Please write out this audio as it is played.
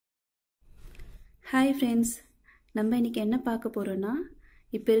Hi friends, நம்ம இன்றைக்கி என்ன பார்க்க போகிறோன்னா,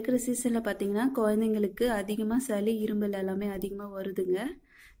 இப்போ இருக்கிற சீசனில் பார்த்திங்கன்னா குழந்தைங்களுக்கு அதிகமாக சளி இருமல் எல்லாமே அதிகமாக வருதுங்க.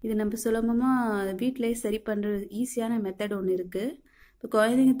 இது நம்ம சுலபமாக வீட்டிலே சரி பண்ணுற ஈஸியான மெத்தட் ஒன்று இருக்குது. இப்போ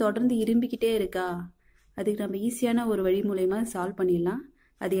குழந்தைங்க தொடர்ந்து இரும்பிக்கிட்டே இருக்கா, அதுக்கு நம்ம ஈஸியான ஒரு வழி மூலயமா சால்வ் பண்ணிடலாம்.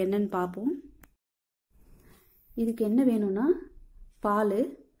 அது என்னன்னு பார்ப்போம். இதுக்கு என்ன வேணும்னா, பால்,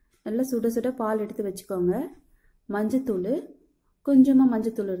 நல்லா சுட சுட பால் எடுத்து வச்சுக்கோங்க. மஞ்சத்தூள், கொஞ்சமாக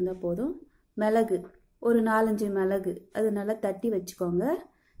மஞ்சத்தூள் இருந்தால் போதும். மிளகு, ஒரு 4-5 மிளகு, அது நல்லா தட்டி வச்சுக்கோங்க.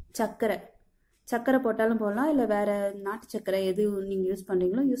 சர்க்கரை போட்டாலும் போடலாம், இல்லை வேறு நாட்டு சர்க்கரை எது நீங்கள் யூஸ்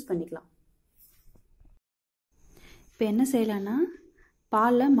பண்ணுறீங்களோ யூஸ் பண்ணிக்கலாம். இப்போ என்ன செய்யலான்னா,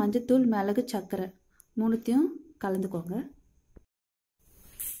 பாலில் மஞ்சத்தூள், மிளகு, சர்க்கரை மூணுத்தையும் கலந்துக்கோங்க.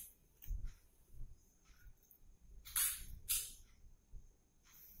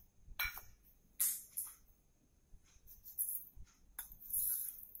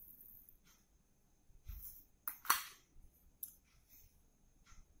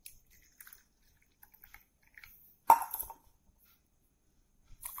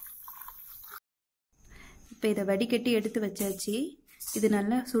 இப்போ இதை வடிகட்டி எடுத்து வச்சாச்சு. இது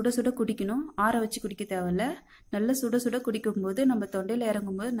நல்லா சுட சுட குடிக்கணும், ஆற வச்சு குடிக்க தேவையில்ல. நல்லா சுட சுட குடிக்கும்போது நம்ம தொண்டையில்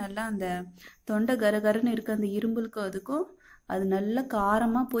இறங்கும்போது நல்லா அந்த தொண்டை கரகரன்னு இருக்க அந்த இரும்பலுக்கும் அதுக்கும் அது நல்லா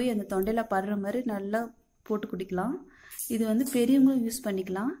காரமாக போய் அந்த தொண்டையில் படுற மாதிரி நல்லா போட்டு குடிக்கலாம். இது வந்து பெரியவங்களும் யூஸ்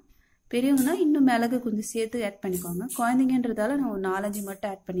பண்ணிக்கலாம். பெரியவங்கன்னா இன்னும் மிளகு கொஞ்சம் சேர்த்து ஆட் பண்ணிக்கோங்க. குழந்தைங்கன்றதால நான் ஒரு 4-5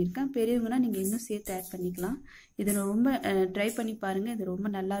 மட்டும் ஆட் பண்ணியிருக்கேன். பெரியவங்கன்னா நீங்கள் இன்னும் சேர்த்து ஆட் பண்ணிக்கலாம். இதை ரொம்ப ட்ரை பண்ணி பாருங்கள், இது ரொம்ப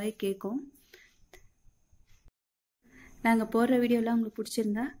நல்லாவே கேட்கும். நாங்கள் போடுற வீடியோலாம் உங்களுக்கு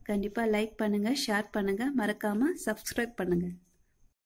பிடிச்சிருந்தா கண்டிப்பாக லைக் பண்ணுங்கள், ஷேர் பண்ணுங்கள், மறக்காமல் சப்ஸ்கிரைப் பண்ணுங்கள்.